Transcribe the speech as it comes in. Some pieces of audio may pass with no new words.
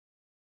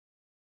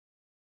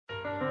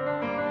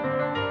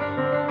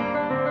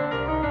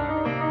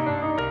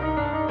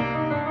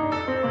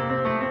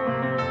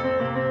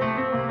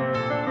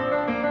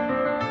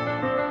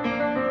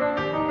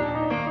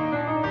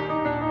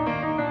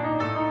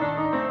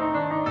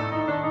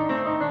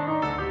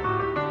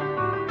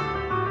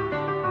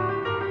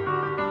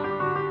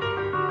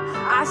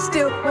I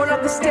still run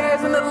up the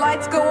stairs when the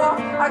lights go off.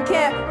 I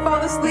can't fall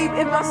asleep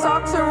if my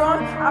socks are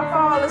on. I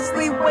fall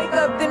asleep, wake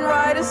up, then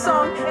write a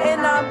song.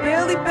 And I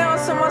barely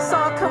bounce on my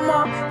song. Come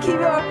on, keep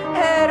your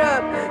head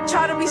up,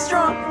 try to be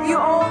strong. You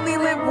only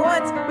live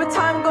once, but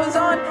time goes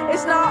on.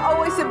 It's not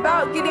always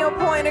about getting a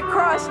point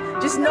across,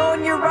 just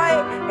knowing you're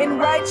right and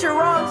right your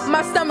wrongs.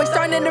 My stomach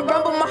starting to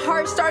rumble, my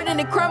heart starting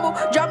to crumble,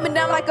 dropping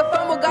down like a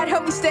fumble. God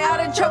help me stay out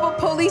of trouble.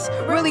 Police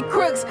really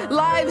crooks,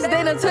 lives they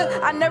done took.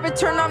 I never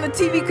turn on the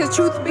TV cause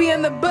truth be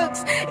in the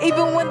books.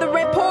 Even when the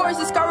rain pours,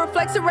 the sky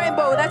reflects a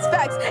rainbow. That's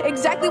facts,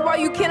 exactly why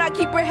you cannot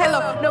keep your head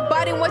low.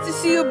 Nobody wants to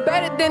see you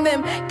better than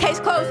them.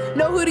 Case closed,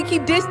 know who to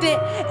keep distant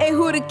and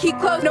who to keep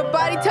close.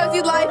 Nobody tells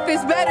you life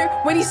is better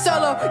when you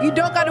solo. You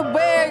don't gotta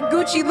wear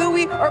Gucci,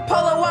 Louis, or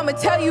Polo. I'ma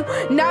tell you,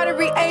 not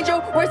every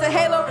angel wears a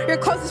halo. Your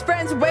closest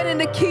friends waiting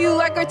to kill you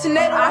like a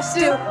tornado. I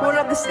still run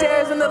up the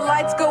stairs when the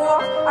lights go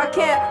off. I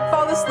can't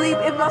fall asleep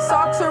if my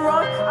socks are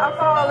on. I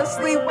fall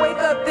asleep, wake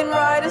up, then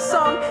write a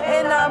song.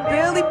 And I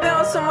barely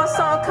bounce on my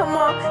song. Come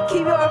on,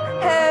 keep your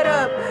head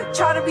up,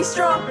 try to be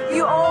strong.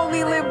 You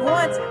only live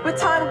once, but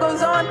time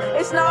goes on.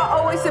 It's not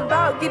always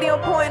about getting a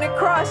point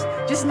across,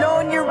 just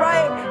knowing you're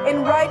right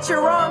and right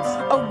your wrongs.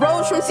 A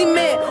rose from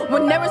cement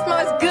will never smell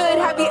as good.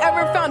 Have you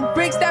ever found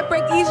bricks that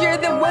break easier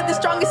than wood? The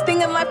strongest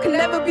thing in life can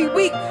never be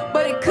weak,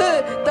 but it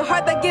could. The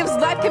heart that gives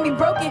life can be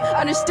broken,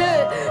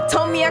 understood.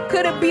 Told me I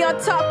couldn't be on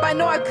top, I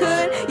know I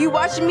could. You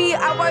watching me,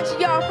 I watch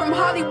y'all from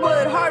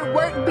Hollywood. Hard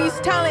work beats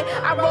talent,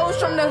 I rose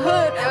from the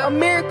hood. A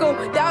miracle,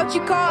 that what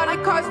you call, I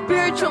call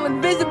spiritual,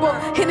 invisible.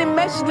 Hidden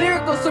message,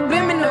 lyrical,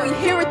 subliminal. You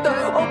hear it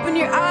though, open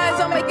your eyes,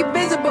 I'll make it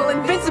visible.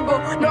 Invincible,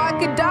 no I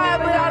could die,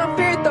 but I don't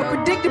fear it though.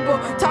 Predictable,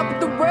 top of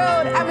the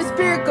world,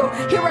 atmospherical.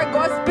 Here I go,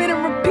 I spit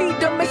and repeat,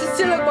 don't miss a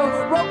syllable.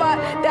 Robot,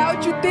 that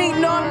what you think,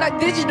 no I'm not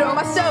digital.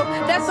 Myself,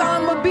 that's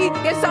all I'ma be,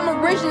 yes I'm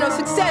original.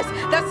 Success,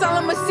 that's all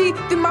I'ma see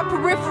through my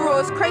peripheral.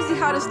 It's crazy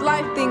how this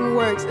life thing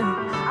works.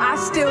 I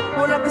still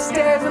run up the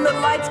stairs when the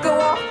lights go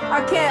off.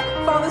 I can't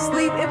fall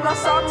asleep if my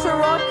socks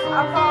are on.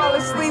 I fall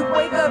asleep,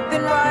 wake up,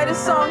 then write a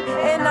song.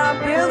 And I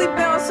barely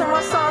bounce on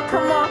my song.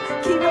 Come on,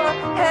 keep your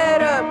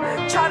head up,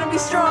 try to be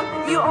strong.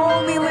 You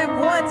only live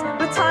once,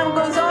 but time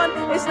goes on.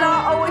 It's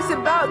not always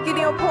about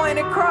getting a point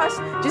across,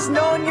 just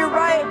knowing you're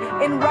right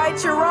and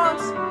right your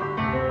wrongs.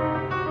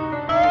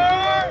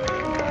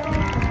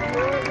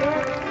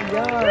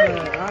 Yeah,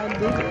 I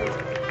did it.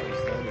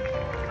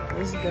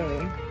 Let's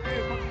go.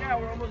 Yeah,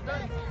 we're almost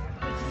done.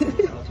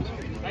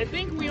 I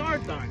think we are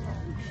done.